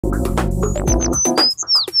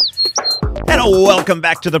And welcome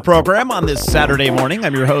back to the program on this Saturday morning.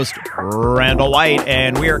 I'm your host, Randall White,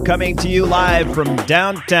 and we are coming to you live from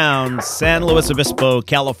downtown San Luis Obispo,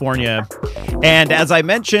 California. And as I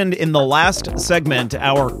mentioned in the last segment,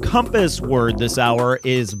 our compass word this hour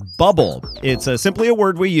is bubble. It's simply a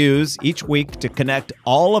word we use each week to connect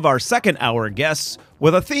all of our second hour guests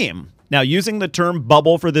with a theme. Now, using the term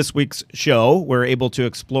bubble for this week's show, we're able to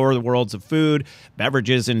explore the worlds of food,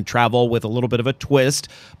 beverages, and travel with a little bit of a twist.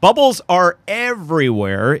 Bubbles are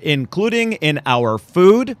everywhere, including in our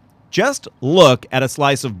food. Just look at a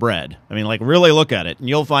slice of bread. I mean, like, really look at it, and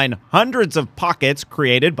you'll find hundreds of pockets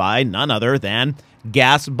created by none other than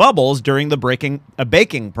gas bubbles during the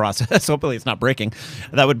baking process. Hopefully it's not breaking.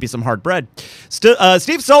 That would be some hard bread.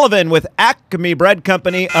 Steve Sullivan with ACME Bread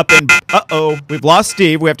Company up in... we've lost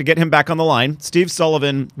Steve. We have to get him back on the line. Steve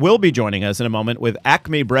Sullivan will be joining us in a moment with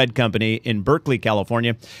ACME Bread Company in Berkeley,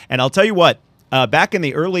 California. And I'll tell you what, back in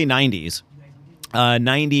the early 90s,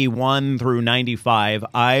 91 through 95,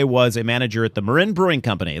 I was a manager at the Marin Brewing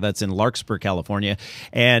Company. That's in Larkspur, California.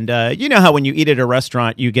 And you know how when you eat at a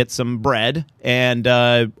restaurant, you get some bread. And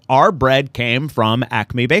our bread came from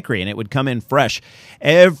Acme Bakery, and it would come in fresh.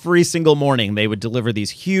 Every single morning, they would deliver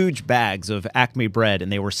these huge bags of Acme bread,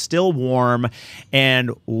 and they were still warm.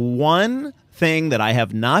 And one thing that I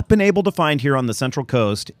have not been able to find here on the Central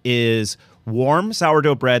Coast is warm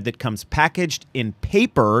sourdough bread that comes packaged in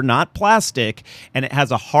paper, not plastic, and it has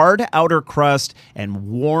a hard outer crust and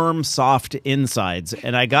warm, soft insides.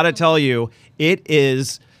 And I got to tell you, it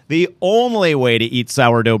is the only way to eat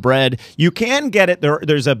sourdough bread. You can get it.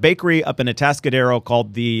 There's a bakery up in Atascadero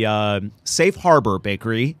called the Safe Harbor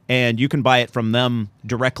Bakery, and you can buy it from them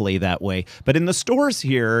directly that way. But in the stores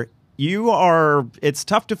here, it's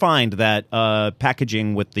tough to find that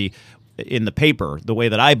packaging in the paper, the way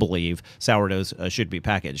that I believe sourdoughs should be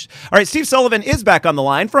packaged. All right, Steve Sullivan is back on the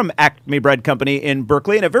line from Acme Bread Company in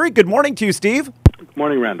Berkeley. And a very good morning to you, Steve. Good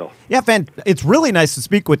morning, Randall. Yeah, it's really nice to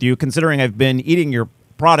speak with you, considering I've been eating your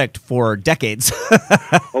product for decades.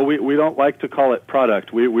 Well, we don't like to call it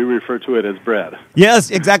product. We refer to it as bread.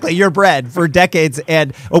 Yes, exactly. Your bread for decades.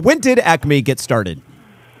 And when did Acme get started?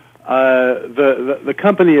 The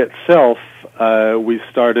company itself, we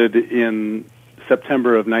started in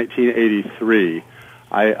September of 1983.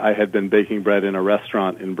 I had been baking bread in a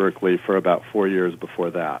restaurant in Berkeley for about 4 years before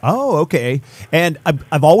that. Oh, okay. And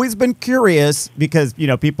I've always been curious because,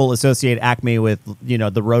 people associate Acme with, the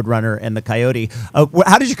Roadrunner and the Coyote.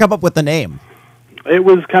 How did you come up with the name? It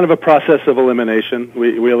was kind of a process of elimination.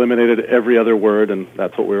 We eliminated every other word, and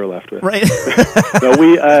that's what we were left with. Right. So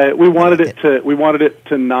we wanted it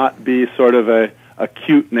to not be sort of a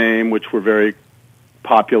cute name, which were very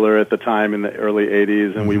popular at the time in the early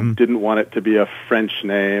 80s, and we didn't want it to be a French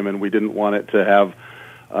name, and we didn't want it to have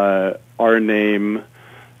our name.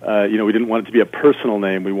 We didn't want it to be a personal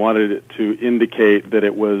name. We wanted it to indicate that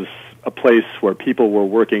it was a place where people were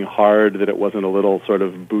working hard, that it wasn't a little sort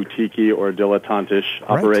of boutique-y or dilettante-ish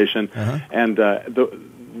operation. And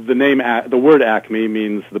the word Acme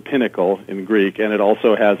means the pinnacle in Greek, and it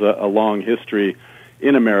also has a long history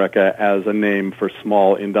in America as a name for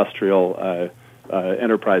small industrial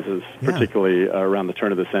enterprises, particularly around the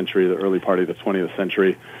turn of the century, the early part of the 20th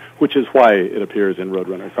century, which is why it appears in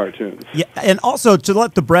Roadrunner cartoons. Yeah, and also to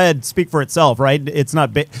let the bread speak for itself, right? It's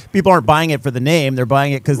not people aren't buying it for the name; they're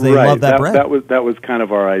buying it because they love that bread. That was kind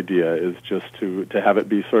of our idea, is just to have it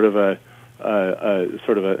be sort of a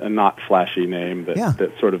not flashy name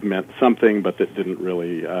that sort of meant something, but that didn't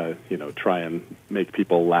really try and make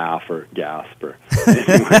people laugh or gasp or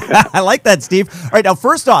anything like that. I like that, Steve. All right, now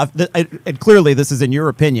first off, and clearly this is in your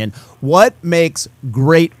opinion, what makes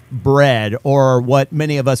great bread, or what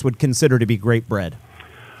many of us would consider to be great bread?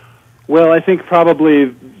 Well, I think probably,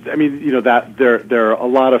 that there are a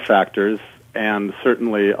lot of factors, and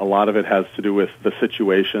certainly a lot of it has to do with the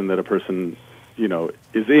situation that a person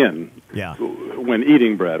is in when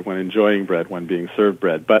eating bread, when enjoying bread, when being served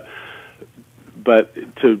bread. But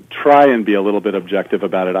to try and be a little bit objective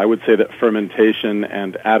about it, I would say that fermentation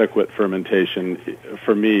and adequate fermentation,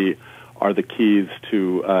 for me, are the keys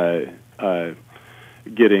to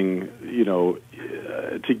getting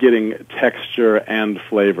texture and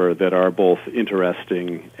flavor that are both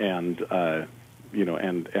interesting and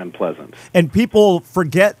pleasant. And people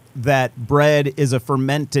forget that bread is a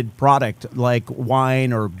fermented product like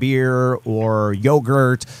wine or beer or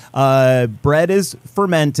yogurt. Bread is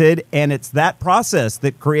fermented, and it's that process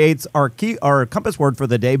that creates our compass word for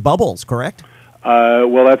the day, bubbles, correct?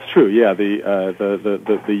 Well, that's true. Yeah,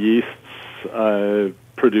 the yeasts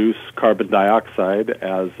produce carbon dioxide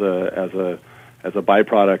as a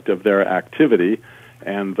byproduct of their activity,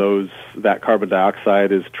 and that carbon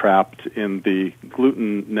dioxide is trapped in the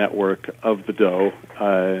gluten network of the dough,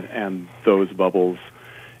 and those bubbles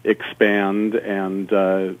expand and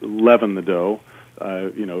leaven the dough,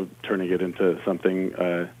 turning it into something,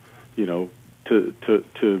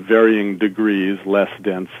 to varying degrees less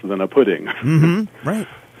dense than a pudding. Mm-hmm. Right.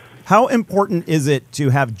 How important is it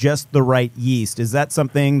to have just the right yeast? Is that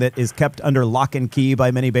something that is kept under lock and key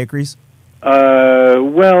by many bakeries?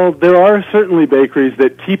 Well, there are certainly bakeries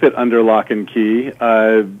that keep it under lock and key.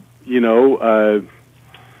 Our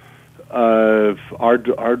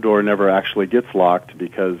door never actually gets locked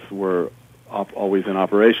because we're always in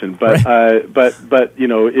operation. But right.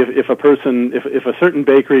 If a certain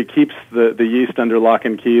bakery keeps the yeast under lock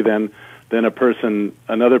and key, then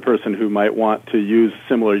another person who might want to use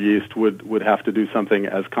similar yeast would have to do something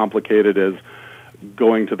as complicated as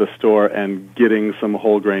going to the store and getting some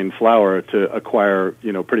whole grain flour to acquire,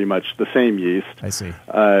 pretty much the same yeast. I see.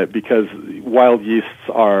 Because wild yeasts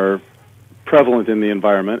are prevalent in the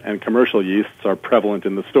environment and commercial yeasts are prevalent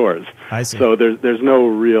in the stores. I see. So there's no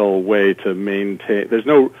real way to maintain. There's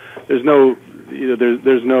no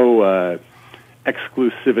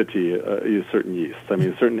exclusivity certain yeasts. I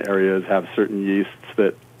mean, certain areas have certain yeasts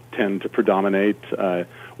that tend to predominate.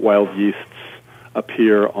 Wild yeasts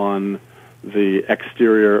appear on the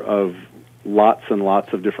exterior of lots and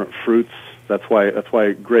lots of different fruits. That's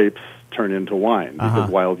why grapes turn into wine, because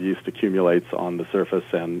wild yeast accumulates on the surface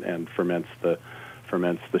and ferments the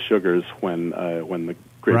sugars when the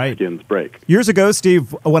grape skins break. Years ago,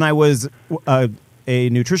 Steve, when I was a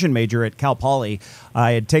nutrition major at Cal Poly,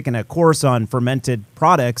 I had taken a course on fermented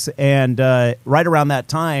products, and right around that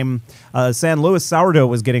time, San Luis sourdough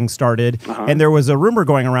was getting started, and there was a rumor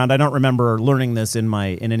going around. I don't remember learning this in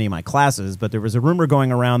any of my classes, but there was a rumor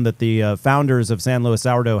going around that the founders of San Luis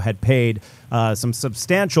sourdough had paid some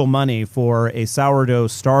substantial money for a sourdough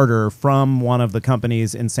starter from one of the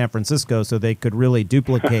companies in San Francisco so they could really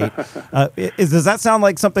duplicate. Does that sound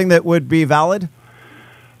like something that would be valid?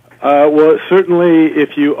 Well, certainly,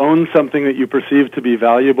 if you own something that you perceive to be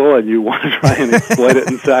valuable and you want to try and exploit it,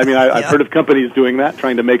 I've heard of companies doing that,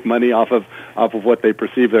 trying to make money off of what they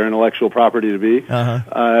perceive their intellectual property to be.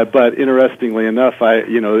 But interestingly enough,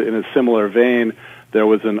 in a similar vein, there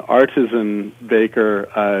was an artisan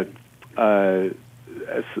baker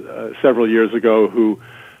several years ago who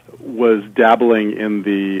was dabbling in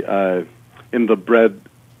the bread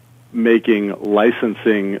making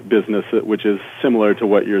licensing business, which is similar to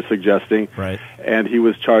what you're suggesting. Right. And he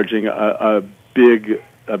was charging a big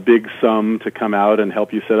sum to come out and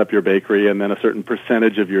help you set up your bakery, and then a certain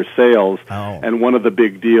percentage of your sales. And one of the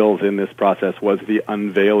big deals in this process was the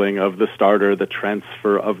unveiling of the starter, the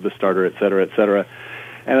transfer of the starter, et cetera, et cetera.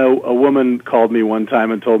 And a woman called me one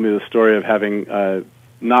time and told me the story of having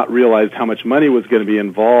not realized how much money was going to be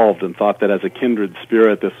involved, and thought that as a kindred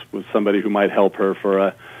spirit, this was somebody who might help her for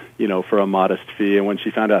a modest fee. And when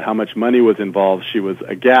she found out how much money was involved, she was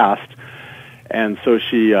aghast. And so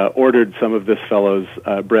she ordered some of this fellow's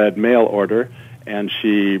bread mail order, and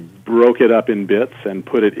she broke it up in bits and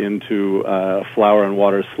put it into flour and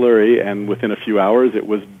water slurry, and within a few hours it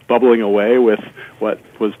was bubbling away with what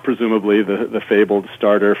was presumably the fabled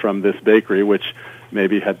starter from this bakery, which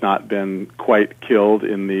maybe had not been quite killed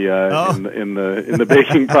in the in the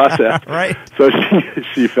baking process. Right. So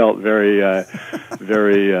she felt very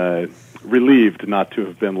relieved not to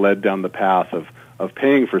have been led down the path of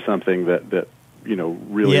paying for something that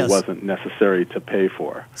really wasn't necessary to pay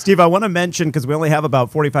for. Steve, I want to mention, because we only have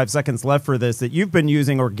about 45 seconds left for this, that you've been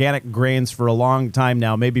using organic grains for a long time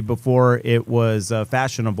now, maybe before it was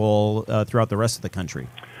fashionable throughout the rest of the country.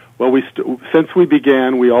 Well, since we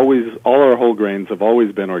began, all our whole grains have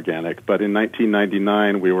always been organic. But in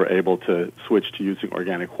 1999, we were able to switch to using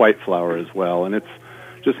organic white flour as well, and it's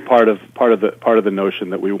just part of the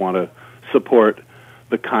notion that we want to support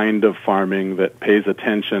the kind of farming that pays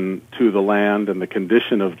attention to the land and the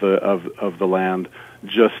condition of the land,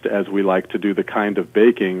 just as we like to do the kind of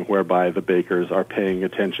baking whereby the bakers are paying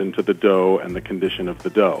attention to the dough and the condition of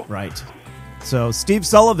the dough. Right. So Steve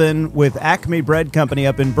Sullivan with ACME Bread Company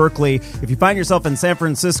up in Berkeley. If you find yourself in San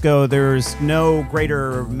Francisco, there's no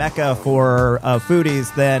greater mecca for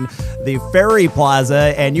foodies than the Ferry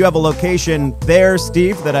Plaza, and you have a location there,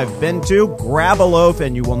 Steve, that I've been to. Grab a loaf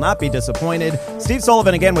and you will not be disappointed. Steve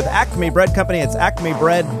Sullivan again with ACME Bread Company. It's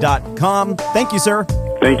acmebread.com. Thank you, sir.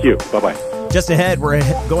 Thank you. Bye-bye. Just ahead, we're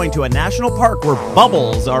going to a national park where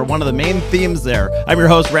bubbles are one of the main themes there. I'm your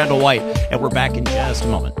host, Randall White, and we're back in just a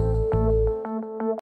moment.